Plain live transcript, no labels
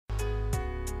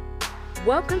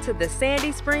Welcome to the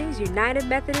Sandy Springs United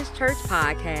Methodist Church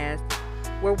podcast,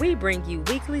 where we bring you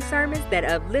weekly sermons that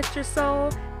uplift your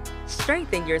soul,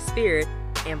 strengthen your spirit,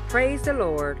 and praise the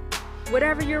Lord.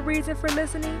 Whatever your reason for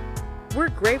listening, we're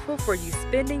grateful for you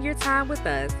spending your time with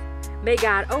us. May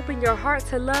God open your heart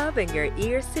to love and your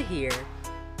ears to hear.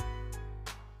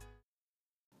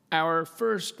 Our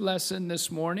first lesson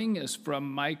this morning is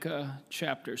from Micah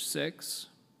chapter 6.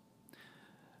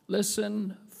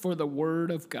 Listen for the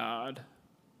word of God.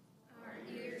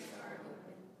 Our ears are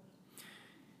open.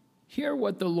 Hear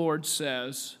what the Lord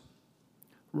says.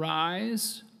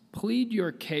 Rise, plead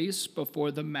your case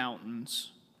before the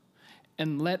mountains,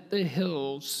 and let the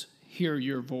hills hear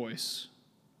your voice.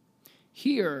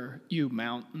 Hear, you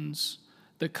mountains,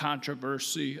 the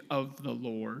controversy of the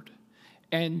Lord,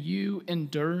 and you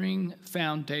enduring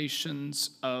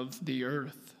foundations of the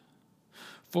earth.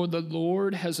 For the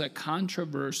Lord has a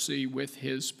controversy with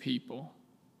his people,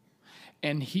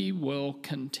 and he will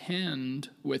contend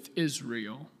with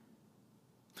Israel.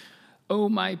 O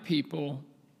my people,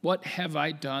 what have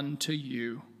I done to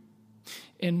you?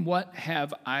 In what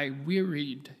have I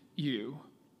wearied you?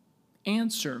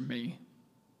 Answer me.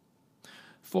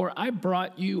 For I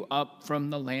brought you up from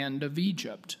the land of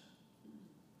Egypt,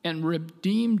 and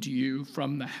redeemed you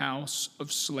from the house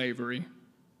of slavery.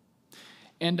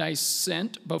 And I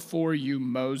sent before you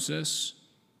Moses,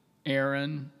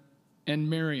 Aaron, and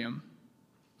Miriam.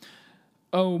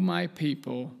 O my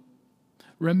people,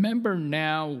 remember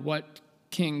now what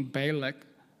King Balak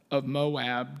of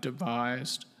Moab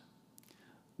devised,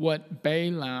 what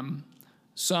Balaam,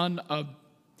 son of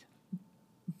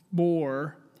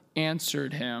Beor,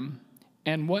 answered him,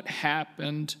 and what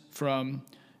happened from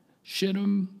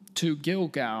Shittim to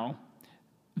Gilgal,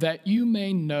 that you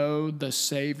may know the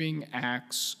saving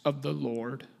acts of the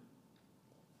Lord.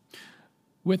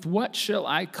 With what shall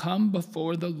I come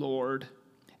before the Lord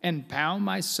and bow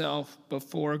myself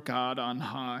before God on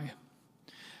high?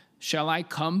 Shall I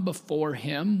come before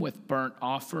him with burnt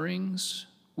offerings,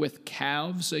 with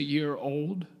calves a year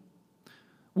old?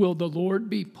 Will the Lord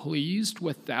be pleased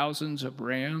with thousands of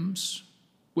rams,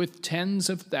 with tens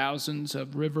of thousands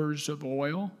of rivers of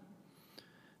oil?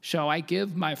 Shall I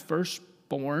give my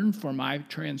firstborn for my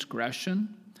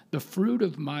transgression, the fruit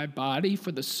of my body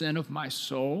for the sin of my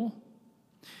soul?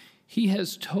 He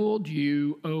has told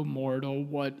you, O mortal,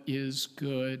 what is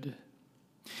good.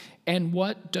 And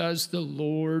what does the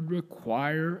Lord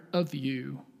require of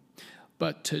you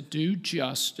but to do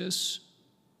justice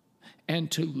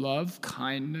and to love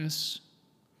kindness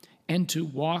and to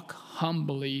walk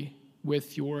humbly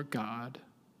with your God?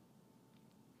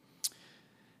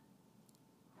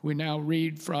 We now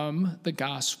read from the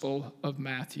Gospel of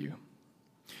Matthew.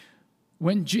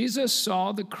 When Jesus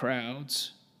saw the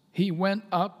crowds, he went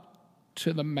up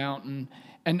to the mountain,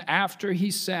 and after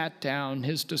he sat down,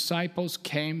 his disciples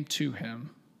came to him.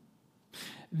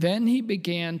 Then he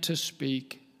began to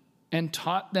speak and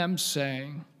taught them,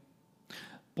 saying,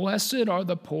 Blessed are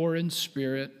the poor in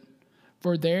spirit,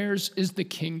 for theirs is the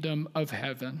kingdom of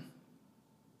heaven.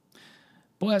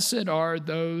 Blessed are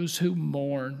those who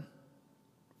mourn,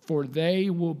 for they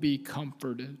will be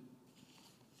comforted.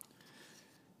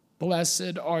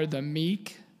 Blessed are the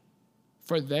meek,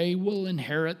 for they will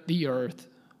inherit the earth.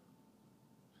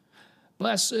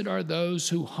 Blessed are those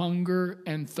who hunger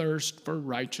and thirst for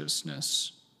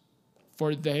righteousness,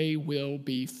 for they will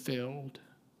be filled.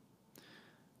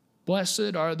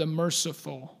 Blessed are the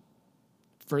merciful,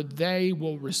 for they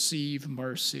will receive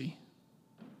mercy.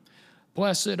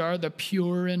 Blessed are the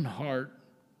pure in heart,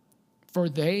 for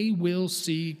they will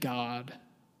see God.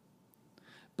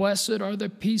 Blessed are the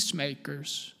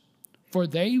peacemakers, for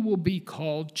they will be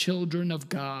called children of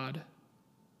God.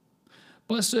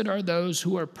 Blessed are those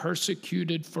who are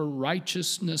persecuted for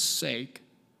righteousness' sake,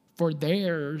 for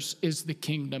theirs is the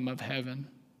kingdom of heaven.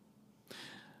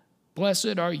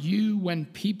 Blessed are you when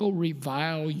people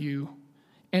revile you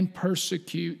and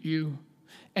persecute you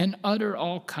and utter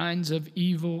all kinds of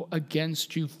evil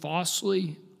against you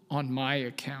falsely on my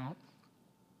account.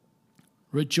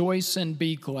 Rejoice and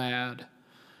be glad,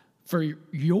 for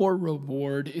your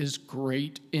reward is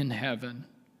great in heaven.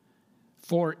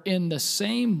 For in the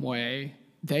same way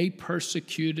they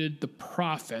persecuted the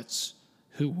prophets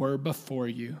who were before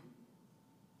you.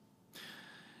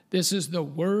 This is the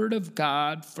word of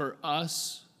God for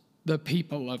us, the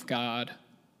people of God.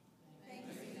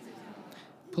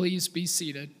 Please be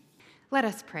seated. Let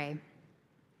us pray.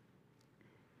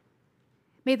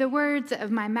 May the words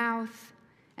of my mouth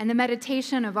and the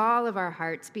meditation of all of our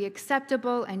hearts be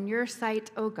acceptable in your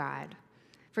sight, O God,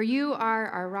 for you are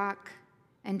our rock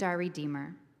and our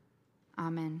Redeemer.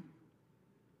 Amen.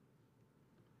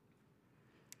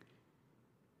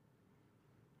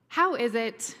 How is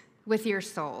it with your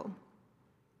soul?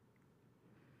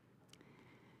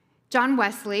 John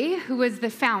Wesley, who was the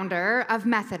founder of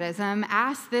Methodism,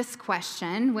 asked this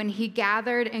question when he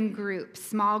gathered in groups,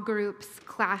 small groups,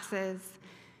 classes.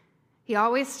 He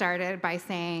always started by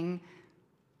saying,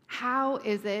 "How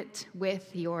is it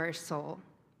with your soul?"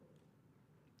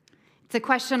 It's a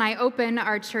question I open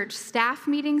our church staff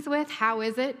meetings with. How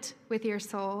is it with your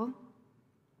soul?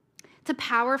 It's a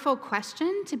powerful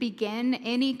question to begin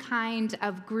any kind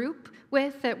of group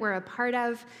with that we're a part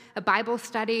of, a Bible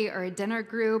study or a dinner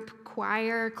group,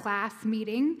 choir, class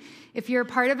meeting. If you're a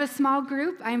part of a small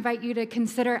group, I invite you to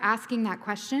consider asking that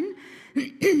question.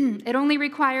 It only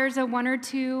requires a 1 or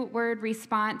 2 word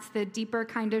response. The deeper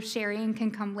kind of sharing can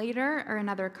come later or in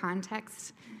other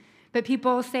contexts. But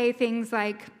people say things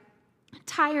like,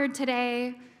 tired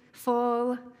today,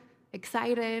 full,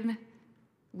 excited,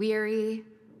 weary,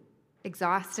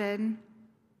 exhausted,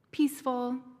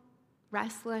 peaceful,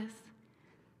 restless.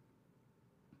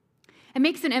 It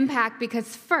makes an impact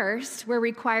because first, we're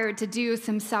required to do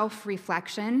some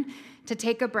self-reflection, to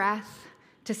take a breath,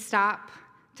 to stop,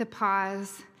 to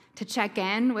pause, to check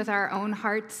in with our own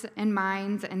hearts and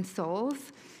minds and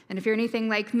souls. And if you're anything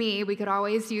like me, we could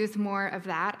always use more of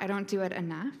that. I don't do it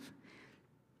enough.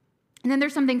 And then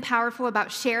there's something powerful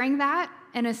about sharing that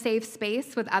in a safe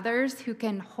space with others who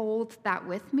can hold that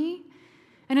with me.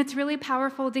 And it's really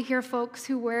powerful to hear folks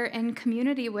who we're in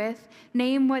community with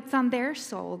name what's on their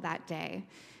soul that day.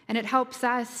 And it helps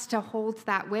us to hold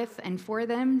that with and for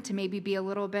them, to maybe be a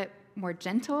little bit more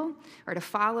gentle or to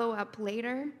follow up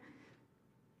later.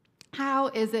 How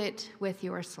is it with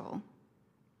your soul?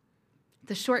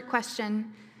 It's a short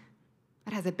question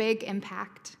that has a big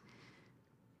impact.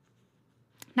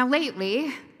 Now,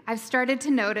 lately, I've started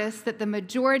to notice that the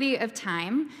majority of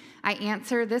time I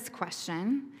answer this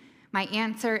question, my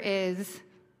answer is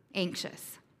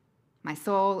anxious. My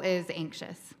soul is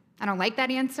anxious. I don't like that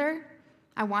answer.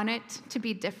 I want it to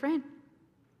be different.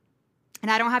 And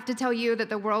I don't have to tell you that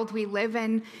the world we live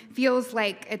in feels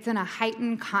like it's in a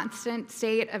heightened, constant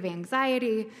state of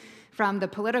anxiety, from the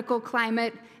political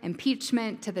climate,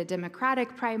 impeachment, to the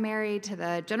Democratic primary, to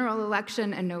the general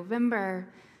election in November,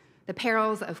 the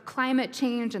perils of climate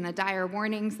change and the dire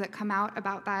warnings that come out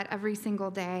about that every single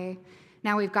day.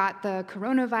 Now we've got the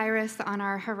coronavirus on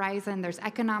our horizon. There's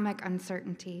economic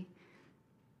uncertainty.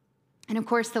 And of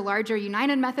course, the larger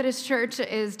United Methodist Church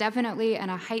is definitely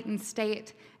in a heightened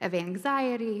state of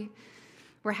anxiety.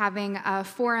 We're having a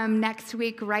forum next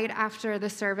week right after the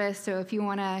service, so if you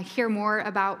want to hear more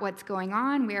about what's going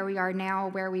on, where we are now,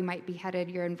 where we might be headed,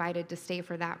 you're invited to stay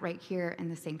for that right here in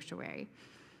the sanctuary.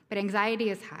 But anxiety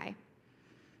is high.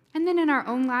 And then in our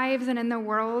own lives and in the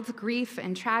world, grief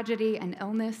and tragedy and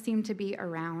illness seem to be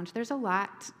around. There's a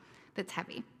lot that's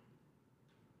heavy.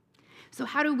 So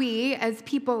how do we, as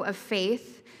people of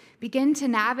faith, begin to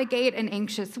navigate an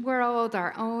anxious world,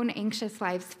 our own anxious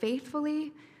lives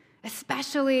faithfully,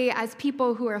 especially as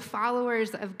people who are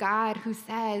followers of God, who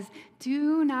says,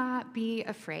 "Do not be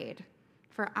afraid,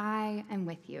 for I am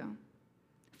with you."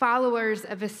 Followers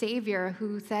of a Savior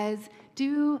who says,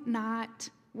 "Do not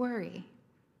worry."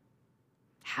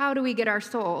 How do we get our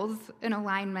souls in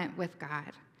alignment with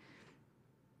God?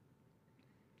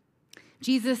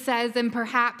 Jesus says in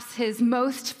perhaps his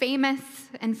most famous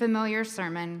and familiar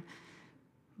sermon,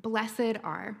 "Blessed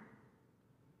are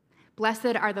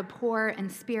the poor in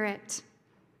spirit.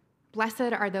 Blessed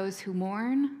are those who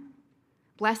mourn.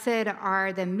 Blessed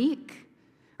are the meek,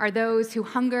 are those who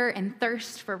hunger and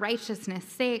thirst for righteousness'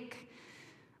 sake.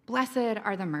 Blessed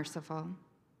are the merciful."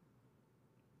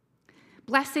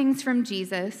 Blessings from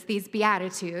Jesus, these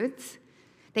Beatitudes,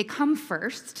 they come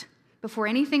first. Before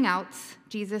anything else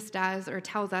Jesus does or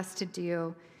tells us to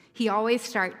do, he always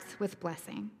starts with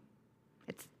blessing.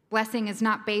 Blessing is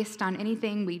not based on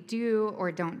anything we do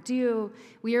or don't do.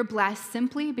 We are blessed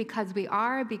simply because we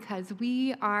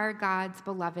are God's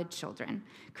beloved children,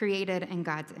 created in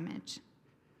God's image.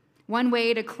 One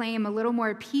way to claim a little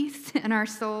more peace in our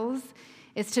souls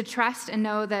is to trust and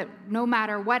know that no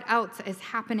matter what else is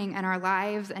happening in our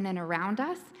lives and in around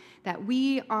us, that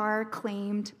we are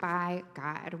claimed by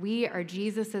God. We are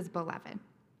Jesus' beloved.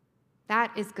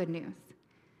 That is good news.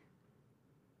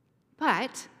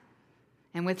 But,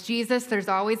 and with Jesus, there's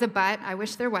always a but. I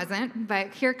wish there wasn't,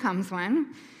 but here comes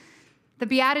one. The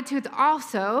Beatitudes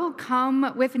also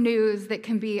come with news that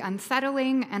can be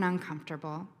unsettling and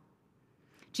uncomfortable.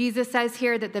 Jesus says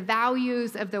here that the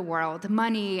values of the world,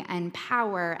 money and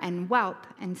power and wealth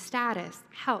and status,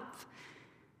 health,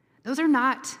 those are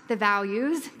not the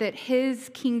values that his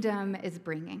kingdom is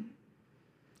bringing.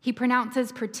 He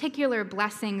pronounces particular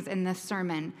blessings in this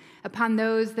sermon upon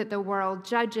those that the world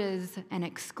judges and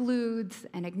excludes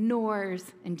and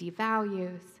ignores and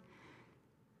devalues.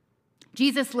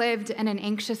 Jesus lived in an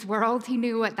anxious world. He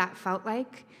knew what that felt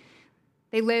like.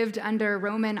 They lived under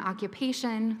Roman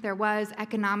occupation. There was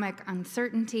economic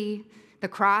uncertainty. The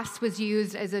cross was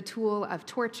used as a tool of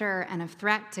torture and of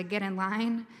threat to get in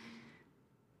line.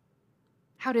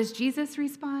 How does Jesus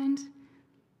respond?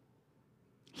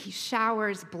 He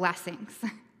showers blessings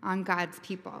on God's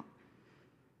people.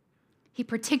 He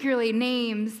particularly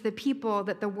names the people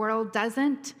that the world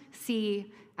doesn't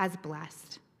see as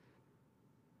blessed.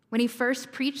 When he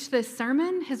first preached this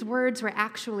sermon, his words were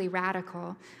actually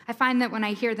radical. I find that when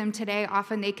I hear them today,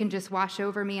 often they can just wash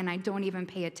over me and I don't even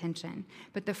pay attention.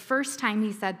 But the first time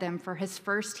he said them for his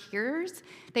first hearers,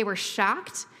 they were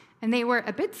shocked and they were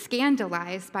a bit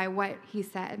scandalized by what he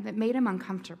said. That made him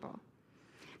uncomfortable.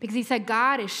 Because he said,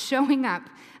 God is showing up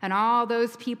in all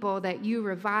those people that you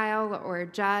revile or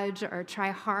judge or try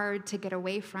hard to get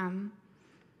away from.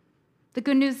 The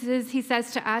good news is, he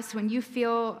says to us, when you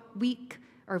feel weak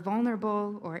or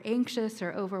vulnerable or anxious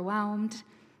or overwhelmed,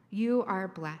 you are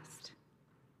blessed.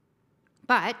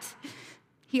 But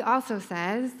he also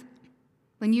says,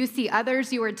 when you see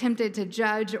others you are tempted to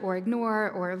judge or ignore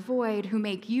or avoid who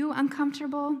make you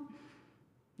uncomfortable,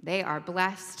 they are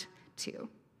blessed too.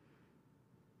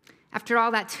 After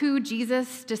all, that's who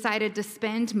Jesus decided to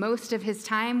spend most of his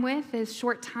time with, his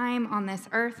short time on this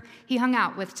earth. He hung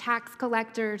out with tax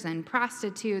collectors and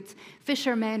prostitutes,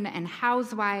 fishermen and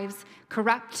housewives,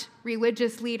 corrupt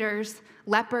religious leaders,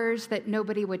 lepers that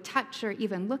nobody would touch or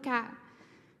even look at.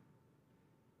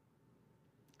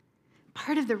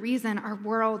 Part of the reason our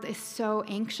world is so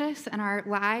anxious and our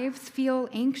lives feel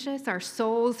anxious, our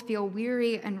souls feel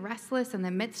weary and restless in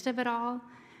the midst of it all,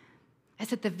 is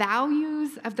that the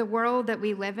values of the world that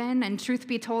we live in, and truth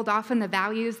be told, often the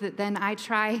values that then I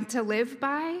try to live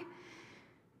by,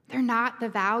 they're not the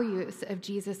values of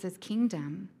Jesus'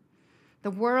 kingdom.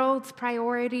 The world's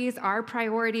priorities, our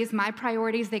priorities, my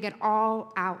priorities, they get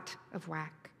all out of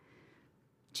whack.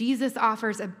 Jesus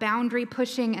offers a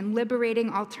boundary-pushing and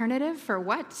liberating alternative for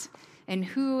what and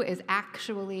who is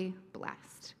actually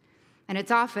blessed. And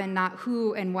it's often not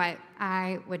who and what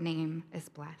I would name as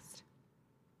blessed.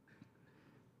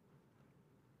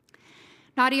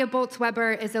 Nadia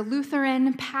Bolz-Weber is a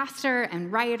Lutheran pastor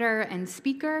and writer and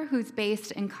speaker who's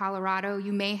based in Colorado.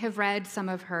 You may have read some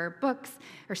of her books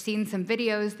or seen some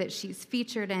videos that she's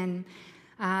featured in.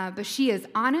 But she is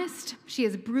honest. She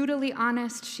is brutally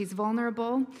honest. She's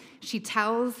vulnerable. She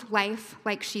tells life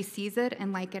like she sees it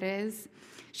and like it is.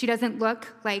 She doesn't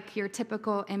look like your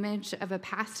typical image of a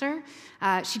pastor.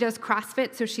 She does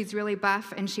CrossFit, so she's really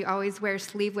buff, and she always wears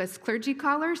sleeveless clergy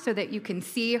collars so that you can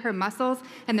see her muscles,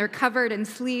 and they're covered in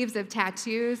sleeves of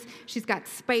tattoos. She's got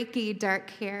spiky, dark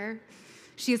hair.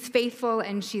 She is faithful,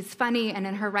 and she's funny, and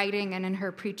in her writing and in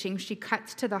her preaching, she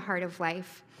cuts to the heart of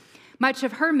life. Much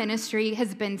of her ministry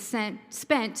has been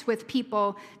spent with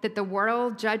people that the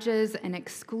world judges and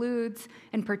excludes,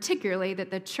 and particularly that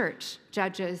the church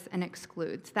judges and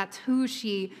excludes. That's who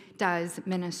she does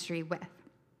ministry with.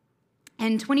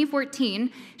 In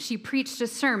 2014, she preached a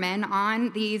sermon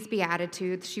on these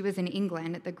Beatitudes. She was in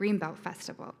England at the Greenbelt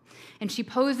Festival. And she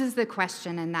poses the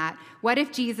question in that, what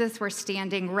if Jesus were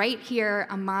standing right here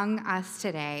among us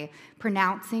today,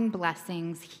 pronouncing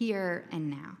blessings here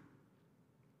and now?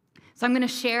 So I'm going to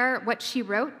share what she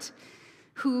wrote,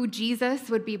 who Jesus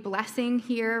would be blessing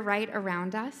here right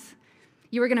around us.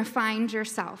 You are going to find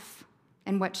yourself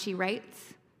in what she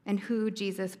writes and who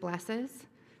Jesus blesses.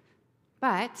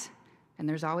 But, and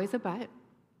there's always a but,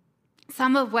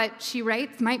 some of what she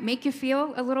writes might make you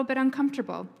feel a little bit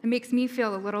uncomfortable. It makes me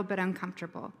feel a little bit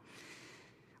uncomfortable.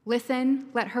 Listen,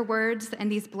 let her words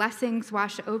and these blessings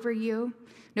wash over you.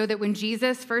 Know that when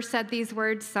Jesus first said these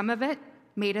words, some of it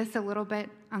made us a little bit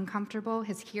uncomfortable,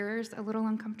 his hearers a little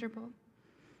uncomfortable.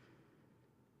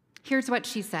 Here's what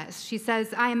she says. She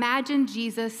says, I imagine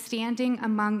Jesus standing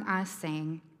among us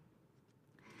saying,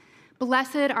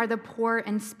 "Blessed are the poor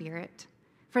in spirit,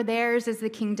 for theirs is the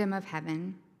kingdom of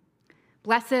heaven.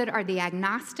 Blessed are the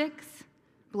agnostics.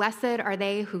 Blessed are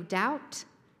they who doubt,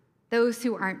 those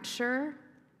who aren't sure,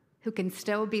 who can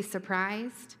still be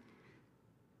surprised.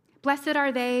 Blessed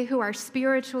are they who are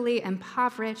spiritually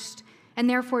impoverished and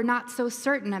therefore not so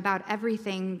certain about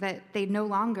everything that they no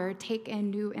longer take in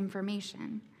new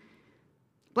information.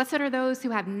 Blessed are those who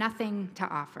have nothing to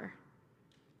offer.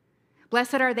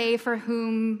 Blessed are they for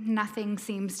whom nothing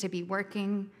seems to be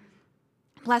working.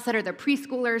 Blessed are the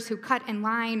preschoolers who cut in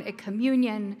line at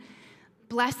communion.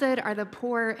 Blessed are the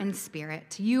poor in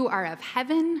spirit. You are of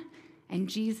heaven, and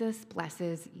Jesus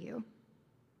blesses you.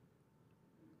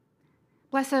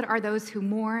 Blessed are those who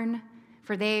mourn,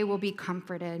 for they will be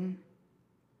comforted.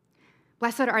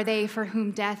 Blessed are they for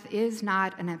whom death is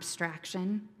not an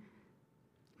abstraction.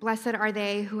 Blessed are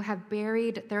they who have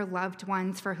buried their loved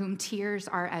ones, for whom tears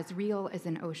are as real as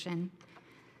an ocean.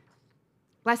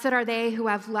 Blessed are they who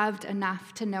have loved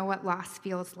enough to know what loss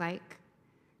feels like.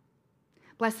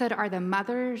 Blessed are the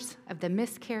mothers of the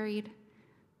miscarried.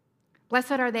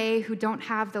 Blessed are they who don't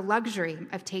have the luxury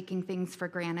of taking things for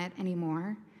granted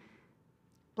anymore.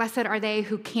 Blessed are they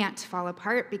who can't fall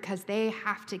apart because they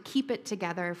have to keep it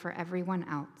together for everyone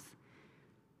else.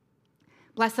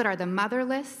 Blessed are the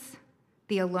motherless,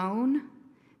 the alone,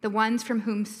 the ones from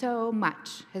whom so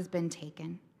much has been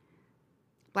taken.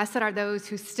 Blessed are those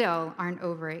who still aren't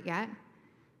over it yet.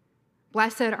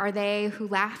 Blessed are they who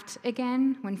laughed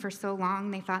again when for so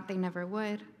long they thought they never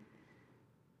would.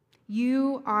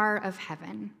 You are of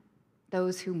heaven,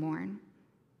 those who mourn,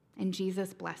 and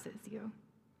Jesus blesses you.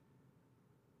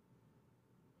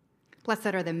 Blessed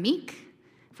are the meek,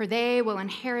 for they will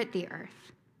inherit the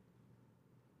earth.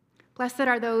 Blessed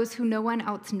are those who no one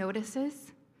else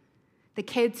notices, the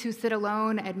kids who sit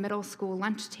alone at middle school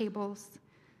lunch tables,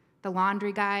 the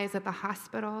laundry guys at the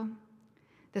hospital,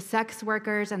 the sex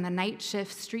workers and the night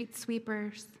shift street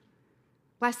sweepers.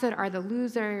 Blessed are the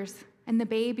losers and the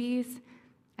babies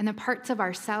and the parts of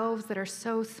ourselves that are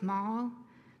so small,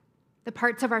 the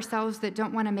parts of ourselves that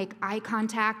don't want to make eye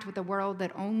contact with the world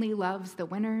that only loves the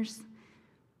winners.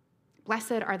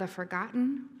 Blessed are the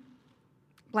forgotten.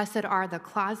 Blessed are the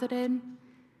closeted.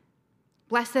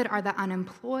 Blessed are the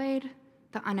unemployed,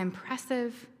 the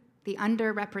unimpressive, the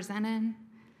underrepresented.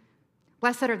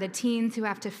 Blessed are the teens who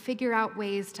have to figure out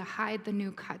ways to hide the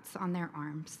new cuts on their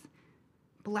arms.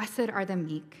 Blessed are the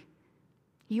meek.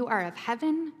 You are of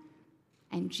heaven,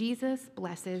 and Jesus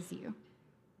blesses you.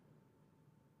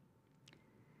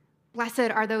 Blessed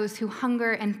are those who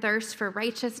hunger and thirst for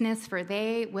righteousness, for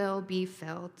they will be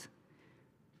filled.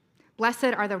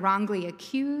 Blessed are the wrongly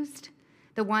accused,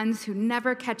 the ones who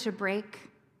never catch a break,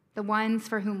 the ones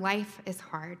for whom life is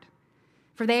hard.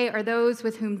 For they are those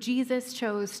with whom Jesus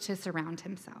chose to surround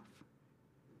himself.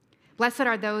 Blessed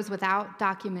are those without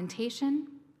documentation.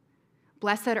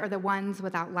 Blessed are the ones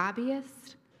without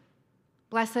lobbyists.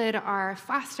 Blessed are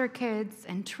foster kids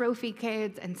and trophy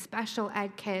kids and special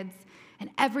ed kids and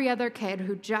every other kid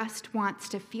who just wants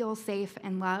to feel safe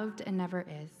and loved and never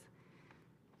is.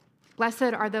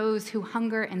 Blessed are those who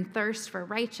hunger and thirst for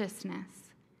righteousness.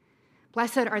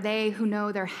 Blessed are they who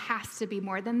know there has to be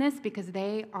more than this because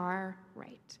they are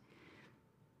right.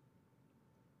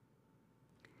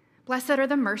 Blessed are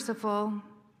the merciful,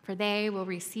 for they will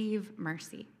receive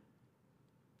mercy.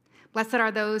 Blessed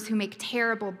are those who make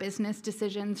terrible business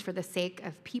decisions for the sake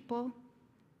of people.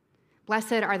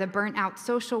 Blessed are the burnt-out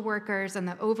social workers and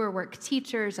the overworked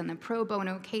teachers and the pro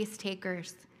bono case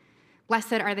takers.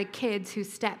 Blessed are the kids who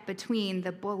step between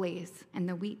the bullies and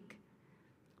the weak.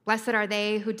 Blessed are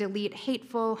they who delete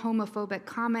hateful, homophobic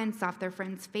comments off their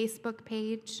friend's Facebook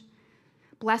page.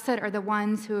 Blessed are the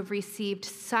ones who have received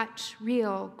such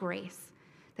real grace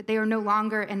that they are no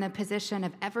longer in the position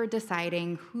of ever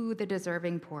deciding who the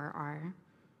deserving poor are.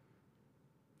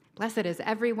 Blessed is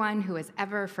everyone who has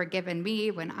ever forgiven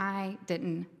me when I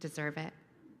didn't deserve it.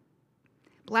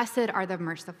 Blessed are the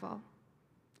merciful,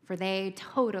 for they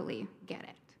totally get it.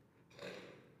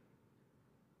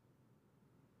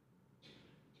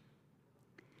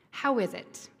 How is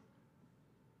it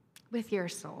with your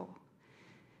soul?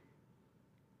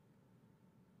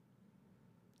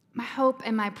 My hope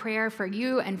and my prayer for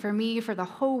you and for me, for the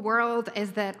whole world,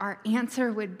 is that our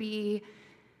answer would be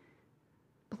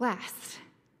blessed.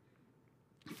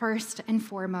 First and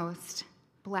foremost,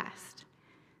 blessed.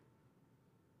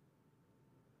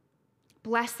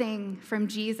 Blessing from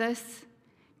Jesus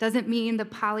doesn't mean the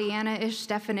Pollyanna-ish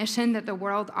definition that the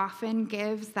world often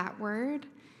gives that word.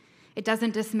 It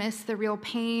doesn't dismiss the real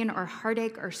pain or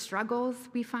heartache or struggles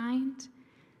we find.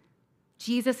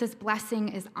 Jesus' blessing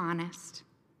is honest.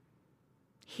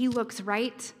 He looks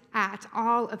right at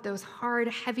all of those hard,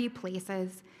 heavy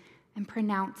places and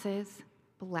pronounces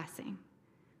blessing.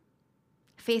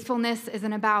 Faithfulness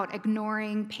isn't about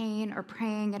ignoring pain or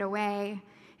praying it away.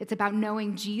 It's about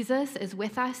knowing Jesus is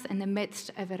with us in the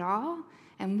midst of it all,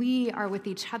 and we are with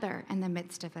each other in the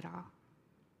midst of it all.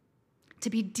 To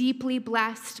be deeply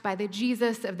blessed by the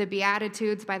Jesus of the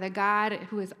Beatitudes, by the God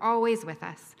who is always with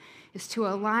us, is to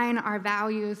align our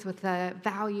values with the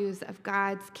values of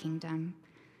God's kingdom.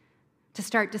 To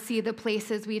start to see the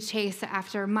places we chase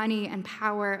after money and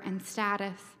power and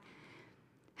status,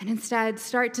 and instead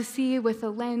start to see with the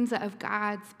lens of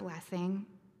God's blessing.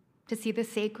 to see the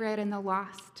sacred and the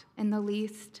lost and the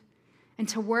least, and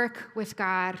to work with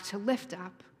God to lift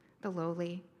up the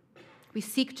lowly. We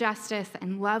seek justice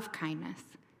and love kindness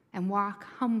and walk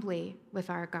humbly with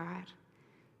our God.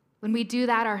 When we do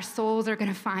that, our souls are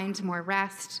going to find more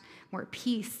rest, more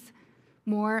peace,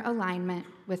 more alignment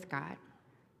with God.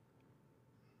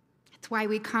 It's why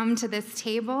we come to this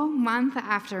table month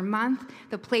after month,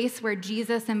 the place where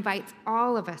Jesus invites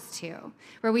all of us to,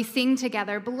 where we sing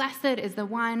together, "Blessed is the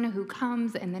one who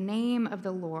comes in the name of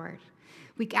the Lord."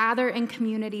 We gather in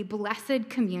community, blessed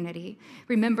community,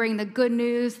 remembering the good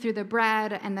news through the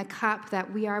bread and the cup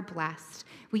that we are blessed.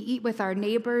 We eat with our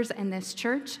neighbors in this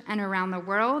church and around the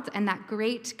world, and that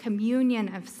great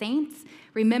communion of saints,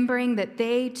 remembering that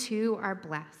they too are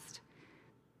blessed.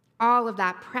 All of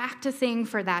that practicing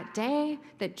for that day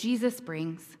that Jesus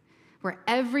brings, where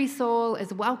every soul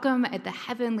is welcome at the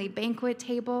heavenly banquet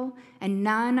table, and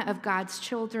none of God's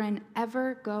children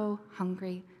ever go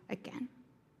hungry again.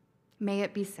 May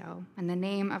it be so. In the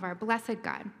name of our blessed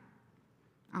God.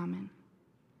 Amen.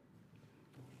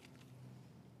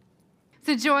 It's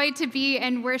a joy to be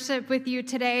in worship with you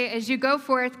today. As you go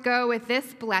forth, go with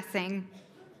this blessing.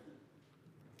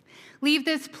 Leave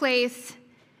this place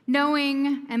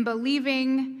knowing and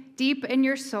believing deep in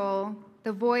your soul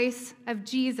the voice of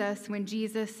Jesus when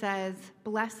Jesus says,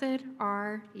 "Blessed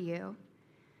are you."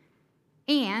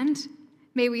 And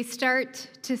may we start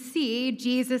to see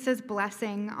Jesus'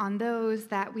 blessing on those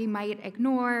that we might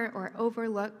ignore or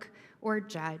overlook or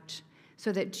judge,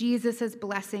 so that Jesus'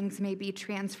 blessings may be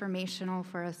transformational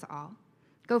for us all.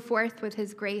 Go forth with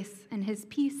his grace and his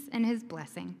peace and his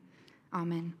blessing.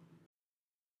 Amen.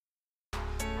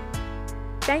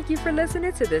 Thank you for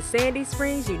listening to the Sandy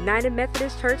Springs United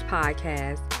Methodist Church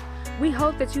podcast. We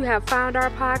hope that you have found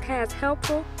our podcast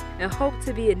helpful and hope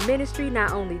to be in ministry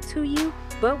not only to you,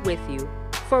 but with you.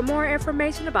 For more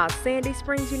information about Sandy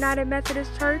Springs United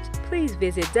Methodist Church, please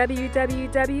visit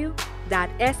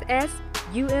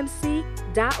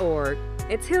www.ssumc.org.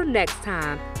 Until next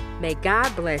time, may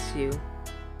God bless you.